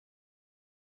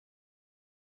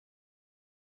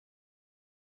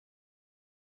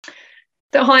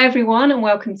So, hi everyone, and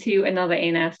welcome to another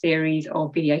in our series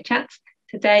of video chats.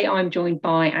 Today, I'm joined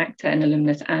by actor and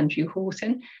alumnus Andrew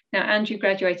Horton. Now, Andrew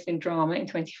graduated in drama in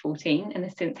 2014 and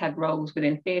has since had roles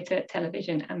within theatre,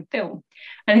 television, and film.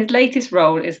 And his latest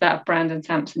role is that of Brandon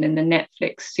Sampson in the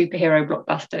Netflix superhero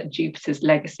blockbuster Jupiter's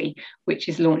Legacy, which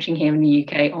is launching here in the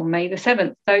UK on May the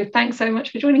 7th. So, thanks so much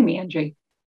for joining me, Andrew.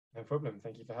 No problem.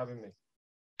 Thank you for having me.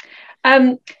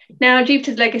 Now,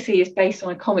 Jupiter's Legacy is based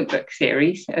on a comic book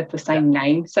series of the same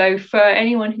name. So, for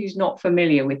anyone who's not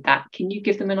familiar with that, can you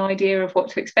give them an idea of what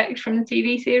to expect from the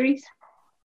TV series?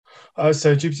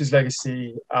 So Jupiter's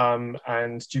Legacy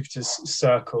and Jupiter's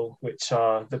Circle, which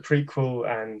are the prequel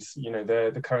and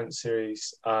the current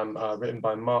series, are written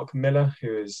by Mark Millar,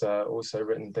 who has also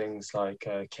written things like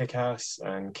Kick-Ass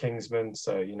and Kingsman.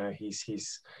 So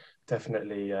he's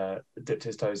definitely dipped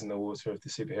his toes in the water of the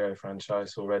superhero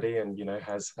franchise already, and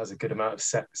has a good amount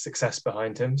of success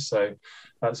behind him. So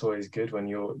that's always good when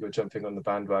you're jumping on the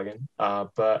bandwagon.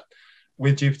 But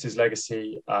with Jupiter's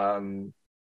Legacy,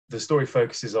 the story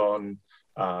focuses on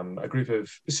a group of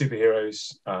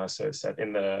superheroes. So it's set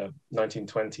in the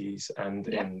 1920s and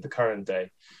in the current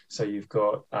day. So you've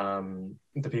got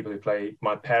the people who play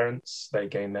my parents. They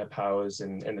gain their powers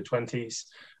in the 20s.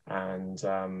 And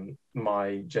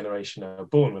my generation are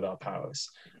born with our powers.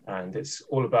 And it's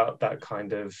all about that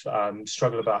kind of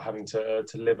struggle about having to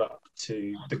live up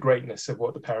to the greatness of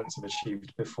what the parents have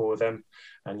achieved before them.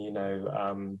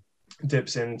 And,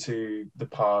 dips into the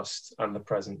past and the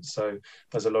present. So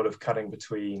there's a lot of cutting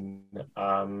between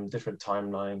different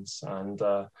timelines, and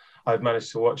I've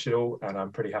managed to watch it all, and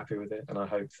I'm pretty happy with it, and I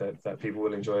hope that people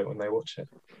will enjoy it when they watch it.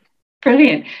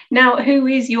 Brilliant. Now, who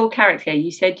is your character? You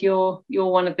said you're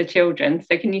one of the children,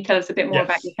 so can you tell us a bit more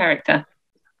about your character?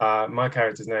 My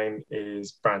character's name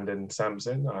is Brandon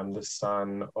Sampson. I'm the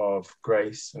son of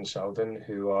Grace and Sheldon,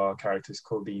 who are characters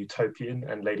called the Utopian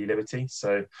and Lady Liberty.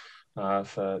 So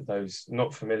for those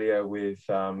not familiar with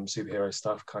superhero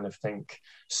stuff, kind of think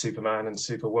Superman and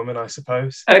Superwoman, I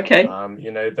suppose. Okay.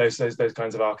 Those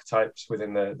kinds of archetypes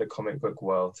within the comic book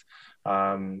world.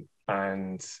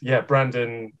 And yeah,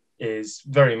 Brandon is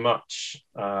very much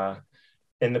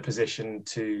in the position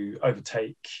to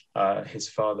overtake his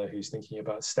father, who's thinking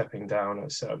about stepping down at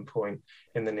a certain point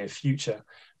in the near future.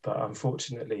 But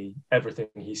unfortunately, everything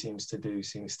he seems to do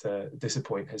seems to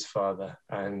disappoint his father,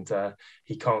 and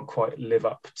he can't quite live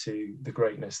up to the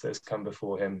greatness that's come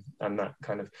before him. And that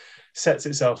kind of sets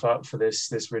itself up for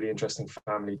this really interesting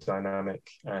family dynamic.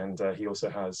 And he also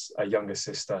has a younger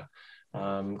sister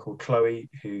called Chloe,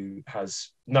 who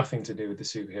has nothing to do with the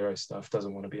superhero stuff,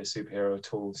 doesn't want to be a superhero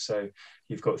at all. So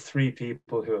you've got three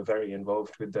people who are very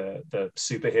involved with the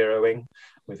superheroing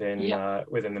within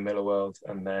the Millar world,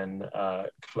 and then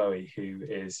Chloe, who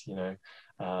is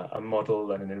a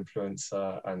model and an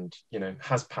influencer, and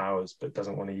has powers but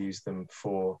doesn't want to use them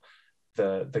for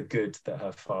the good that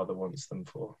her father wants them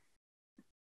for.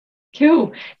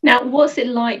 Cool. Now, what's it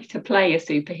like to play a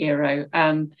superhero?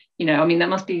 That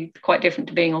must be quite different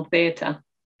to being on theatre.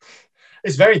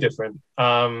 It's very different.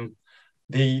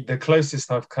 The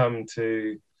closest I've come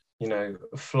to,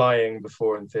 flying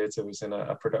before in theatre was in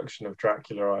a production of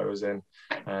Dracula I was in,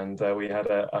 and we had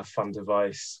a fun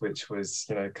device which was,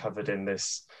 covered in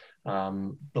this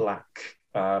matte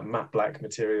black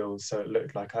material, so it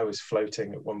looked like I was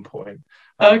floating at one point,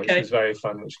 which was very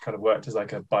fun, which kind of worked as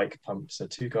like a bike pump. So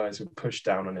two guys would push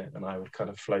down on it and I would kind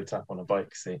of float up on a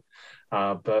bike seat.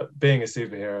 But being a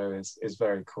superhero is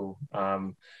very cool.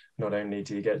 Not only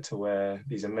do you get to wear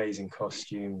these amazing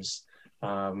costumes,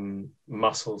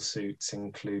 muscle suits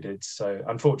included, so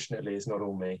unfortunately it's not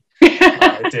all me.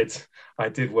 I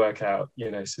did work out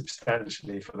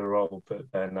substantially for the role, but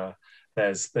then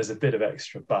there's a bit of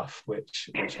extra buff which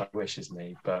I wish is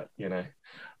me, but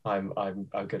I'm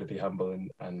going to be humble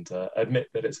and admit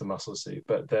that it's a muscle suit.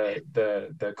 But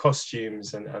the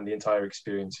costumes and the entire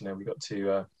experience, we got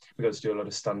to do a lot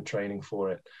of stunt training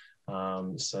for it.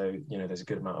 So there's a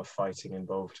good amount of fighting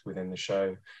involved within the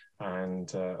show,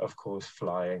 and of course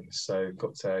flying. So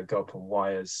got to go up on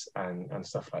wires and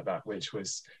stuff like that, which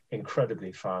was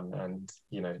incredibly fun, and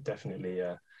definitely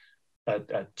a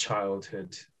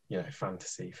childhood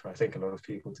fantasy for I think a lot of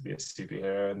people to be a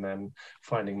superhero. And then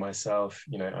finding myself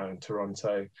out in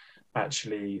Toronto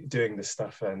actually doing this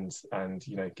stuff and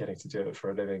getting to do it for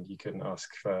a living, you couldn't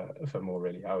ask for more,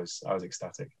 really. I was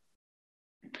ecstatic.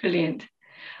 Brilliant.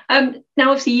 Now,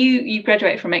 obviously, you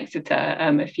graduated from Exeter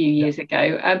a few years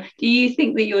ago. Do you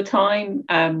think that your time,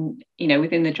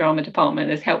 within the drama department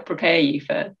has helped prepare you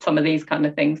for some of these kind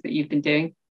of things that you've been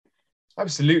doing?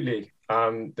 Absolutely.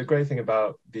 The great thing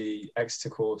about the Exeter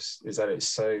course is that it's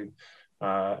so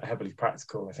heavily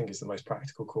practical. I think it's the most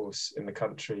practical course in the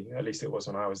country, at least it was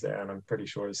when I was there, and I'm pretty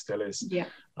sure it still is. Yeah.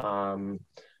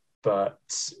 But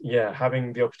yeah,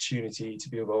 having the opportunity to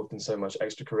be involved in so much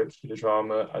extracurricular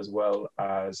drama, as well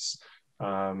as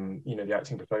the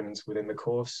acting proponents within the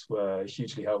course, were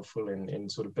hugely helpful in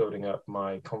sort of building up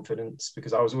my confidence,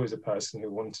 because I was always a person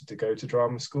who wanted to go to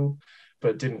drama school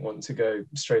but didn't want to go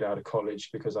straight out of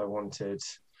college, because I wanted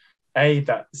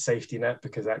that safety net,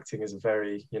 because acting is a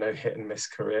very hit and miss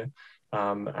career,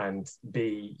 and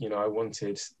B, I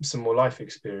wanted some more life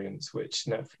experience, which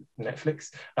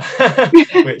Netflix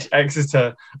which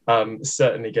Exeter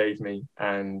certainly gave me.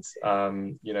 And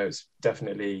it's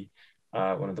definitely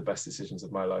one of the best decisions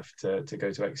of my life to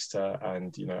go to Exeter.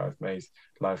 And I've made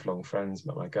lifelong friends,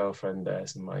 met my girlfriend there,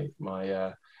 so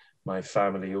my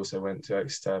family also went to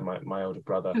Exeter. My older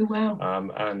brother, oh, wow.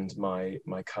 And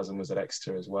my cousin was at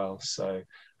Exeter as well. So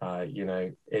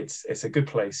it's a good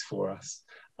place for us.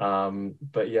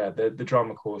 But yeah, the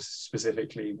drama course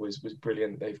specifically was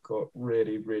brilliant. They've got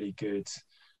really, really good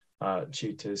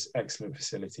tutors, excellent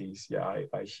facilities. Yeah,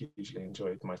 I hugely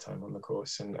enjoyed my time on the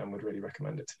course, and would really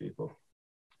recommend it to people.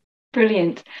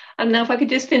 Brilliant. And now if I could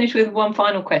just finish with one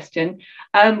final question.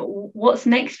 What's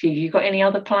next for you? You got any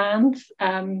other plans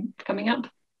coming up?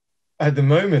 At the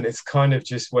moment, it's kind of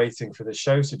just waiting for the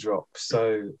show to drop.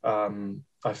 So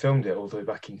I filmed it all the way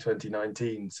back in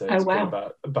 2019. So it's been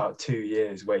about 2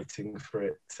 years waiting for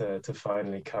it to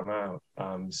finally come out.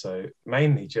 So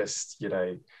mainly just,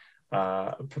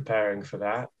 preparing for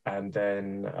that. And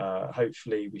then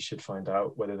hopefully we should find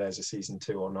out whether there's a season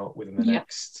 2 or not within the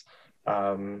next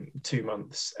 2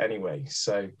 months anyway.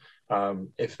 So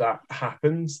if that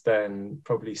happens, then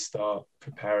probably start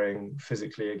preparing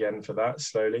physically again for that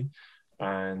slowly.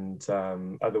 And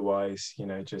otherwise,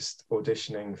 just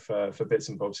auditioning for bits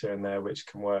and bobs here and there, which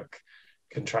can work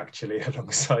contractually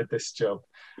alongside this job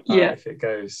if it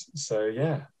goes. So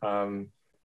yeah,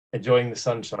 enjoying the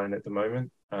sunshine at the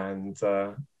moment, and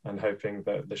hoping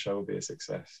that the show will be a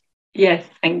success. Yes,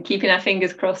 and keeping our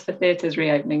fingers crossed for theatres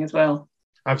reopening as well.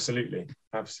 Absolutely.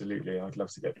 I'd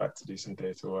love to get back to do some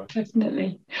theatre work.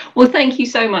 Definitely. Well, thank you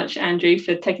so much, Andrew,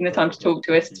 for taking the time to talk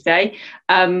to us today.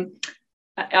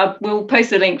 I will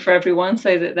post a link for everyone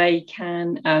so that they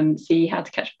can see how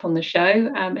to catch up on the show,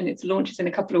 and it launches in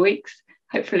a couple of weeks.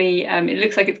 Hopefully, it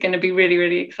looks like it's going to be really,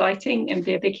 really exciting and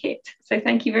be a big hit. So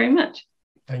thank you very much.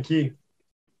 Thank you.